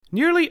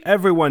Nearly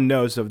everyone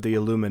knows of the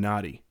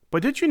Illuminati.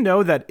 But did you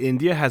know that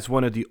India has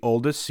one of the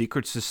oldest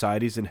secret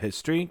societies in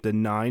history, the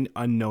Nine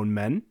Unknown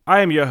Men? I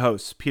am your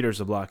host, Peter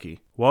Zablocki.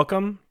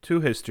 Welcome to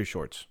History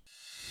Shorts.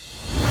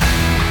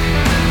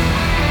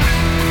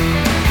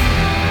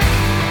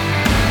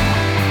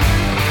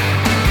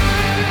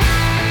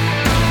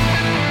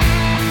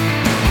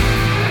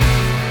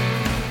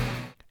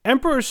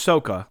 Emperor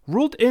Ashoka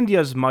ruled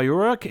India's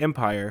Maurya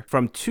Empire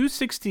from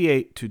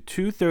 268 to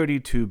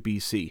 232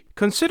 BC.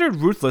 Considered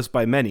ruthless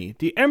by many,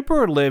 the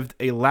emperor lived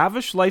a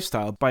lavish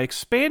lifestyle by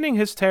expanding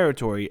his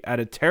territory at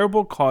a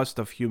terrible cost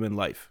of human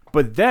life.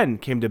 But then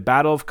came the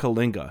Battle of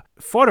Kalinga,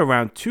 fought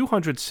around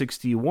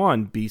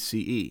 261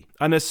 BCE,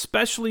 an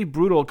especially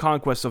brutal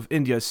conquest of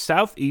India's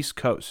southeast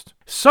coast.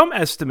 Some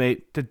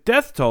estimate the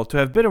death toll to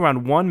have been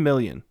around 1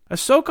 million.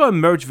 Ashoka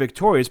emerged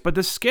victorious, but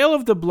the scale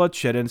of the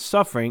bloodshed and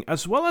suffering,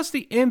 as well as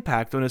the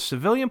impact on a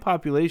civilian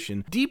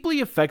population, deeply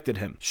affected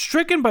him.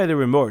 Stricken by the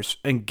remorse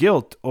and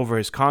guilt over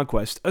his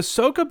conquest,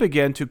 Ashoka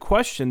began to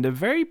question the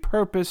very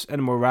purpose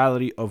and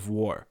morality of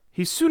war.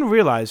 He soon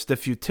realized the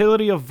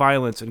futility of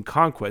violence and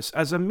conquest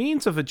as a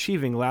means of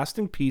achieving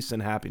lasting peace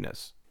and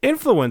happiness.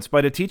 Influenced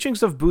by the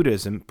teachings of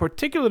Buddhism,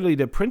 particularly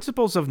the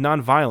principles of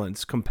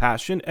nonviolence,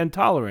 compassion, and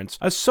tolerance,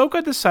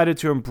 Ashoka decided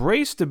to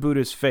embrace the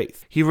Buddhist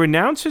faith. He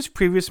renounced his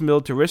previous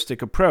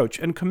militaristic approach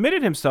and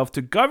committed himself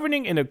to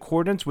governing in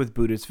accordance with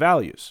Buddhist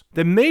values.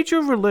 The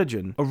major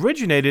religion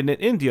originated in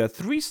India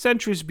 3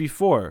 centuries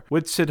before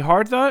with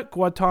Siddhartha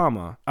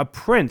Gautama, a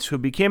prince who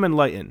became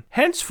enlightened.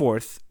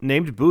 Henceforth,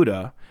 named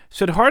Buddha,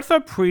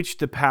 Siddhartha preached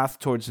the path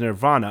towards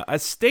nirvana, a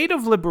state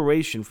of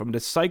liberation from the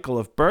cycle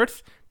of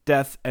birth,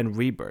 death, and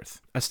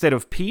rebirth, a state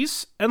of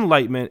peace,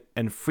 enlightenment,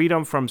 and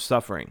freedom from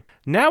suffering.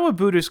 Now a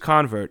Buddhist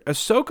convert,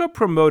 Ashoka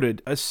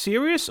promoted a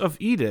series of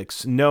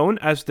edicts known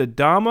as the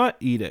Dhamma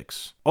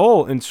Edicts,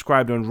 all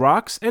inscribed on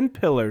rocks and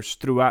pillars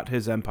throughout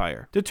his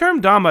empire. The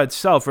term Dhamma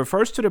itself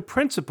refers to the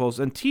principles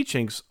and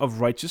teachings of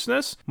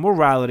righteousness,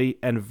 morality,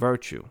 and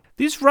virtue.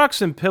 These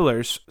rocks and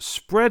pillars,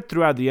 spread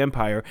throughout the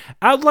empire,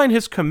 outline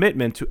his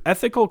commitment to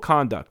ethical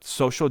conduct,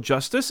 social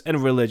justice,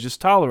 and religious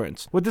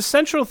tolerance, with the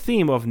central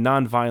theme of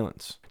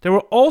nonviolence. They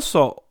were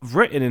also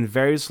written in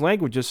various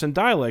languages and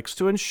dialects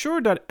to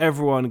ensure that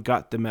everyone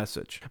got the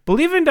message.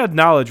 Believing that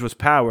knowledge was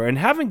power and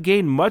having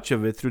gained much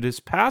of it through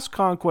his past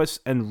conquests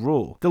and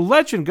rule, the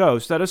legend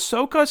goes that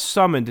Ashoka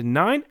summoned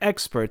 9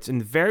 experts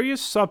in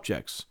various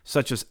subjects,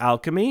 such as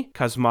alchemy,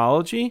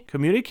 cosmology,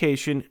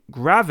 communication,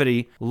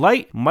 gravity,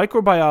 light,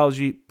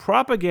 microbiology,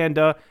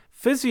 propaganda,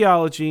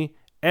 physiology,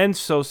 and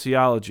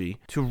sociology,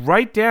 to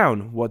write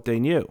down what they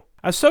knew.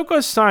 Ashoka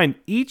assigned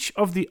each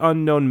of the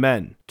unknown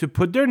men to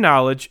put their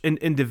knowledge in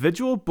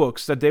individual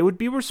books that they would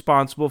be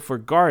responsible for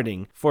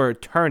guarding for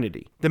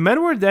eternity. The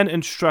men were then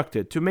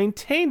instructed to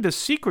maintain the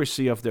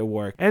secrecy of their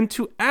work and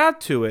to add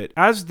to it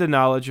as the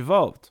knowledge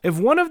evolved. If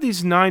one of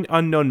these 9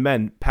 unknown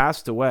men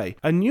passed away,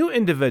 a new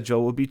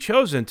individual would be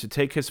chosen to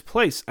take his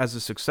place as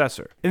a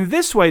successor. In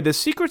this way, the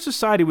secret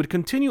society would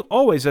continue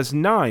always as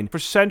 9 for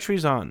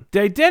centuries on.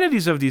 The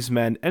identities of these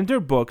men and their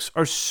books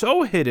are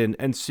so hidden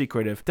and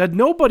secretive that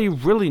nobody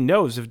really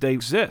knows if they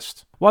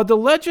exist. While the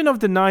legend of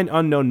the 9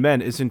 unknown men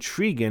is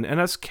intriguing and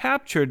has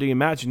captured the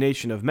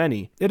imagination of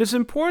many, it is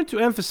important to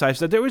emphasize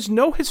that there is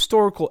no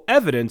historical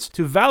evidence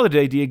to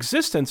validate the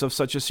existence of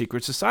such a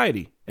secret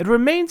society. It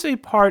remains a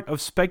part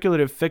of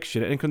speculative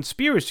fiction and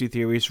conspiracy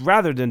theories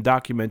rather than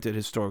documented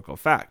historical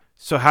fact.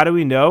 So how do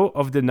we know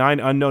of the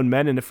 9 unknown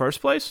men in the first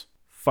place?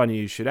 Funny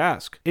you should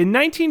ask. In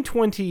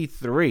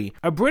 1923,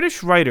 a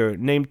British writer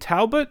named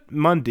Talbot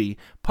Mundy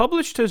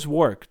published his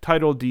work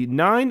titled The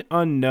 9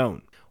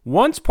 Unknown.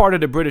 Once part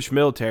of the British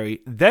military,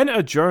 then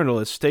a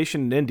journalist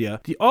stationed in India,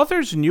 the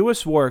author's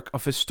newest work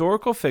of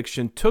historical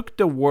fiction took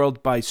the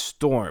world by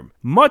storm,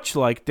 much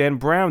like Dan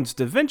Brown's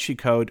Da Vinci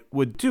Code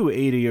would do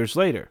 80 years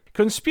later.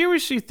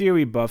 Conspiracy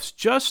theory buffs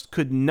just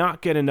could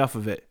not get enough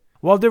of it.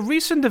 While the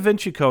recent Da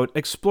Vinci Code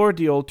explored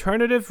the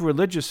alternative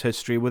religious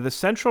history with a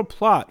central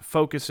plot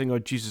focusing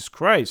on Jesus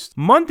Christ,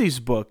 Mundy's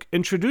book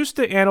introduced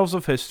the annals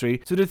of history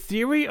to the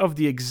theory of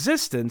the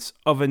existence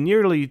of a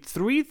nearly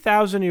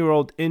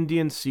 3,000-year-old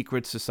Indian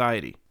secret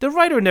society. The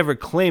writer never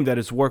claimed that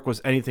his work was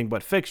anything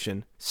but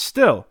fiction.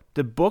 Still,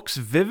 the book's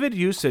vivid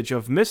usage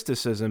of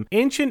mysticism,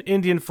 ancient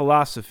Indian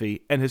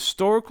philosophy, and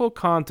historical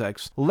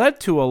context led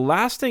to a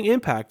lasting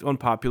impact on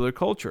popular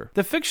culture.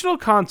 The fictional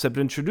concept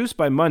introduced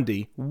by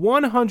Mundy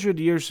 100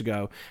 years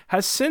ago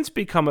has since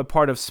become a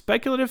part of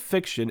speculative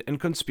fiction and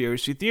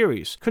conspiracy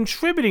theories,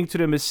 contributing to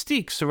the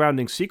mystique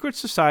surrounding secret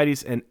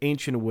societies and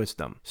ancient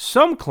wisdom.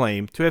 Some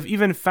claim to have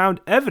even found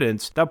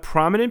evidence that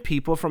prominent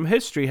people from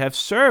history have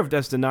served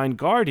as the 9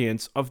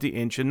 guardians of the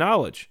ancient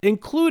knowledge,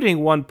 including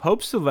one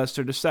Pope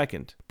Sylvester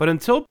II. But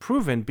until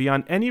proven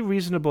beyond any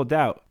reasonable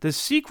doubt, the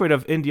secret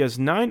of India's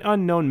 9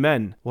 unknown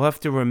men will have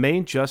to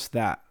remain just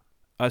that,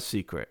 a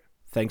secret.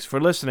 Thanks for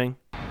listening.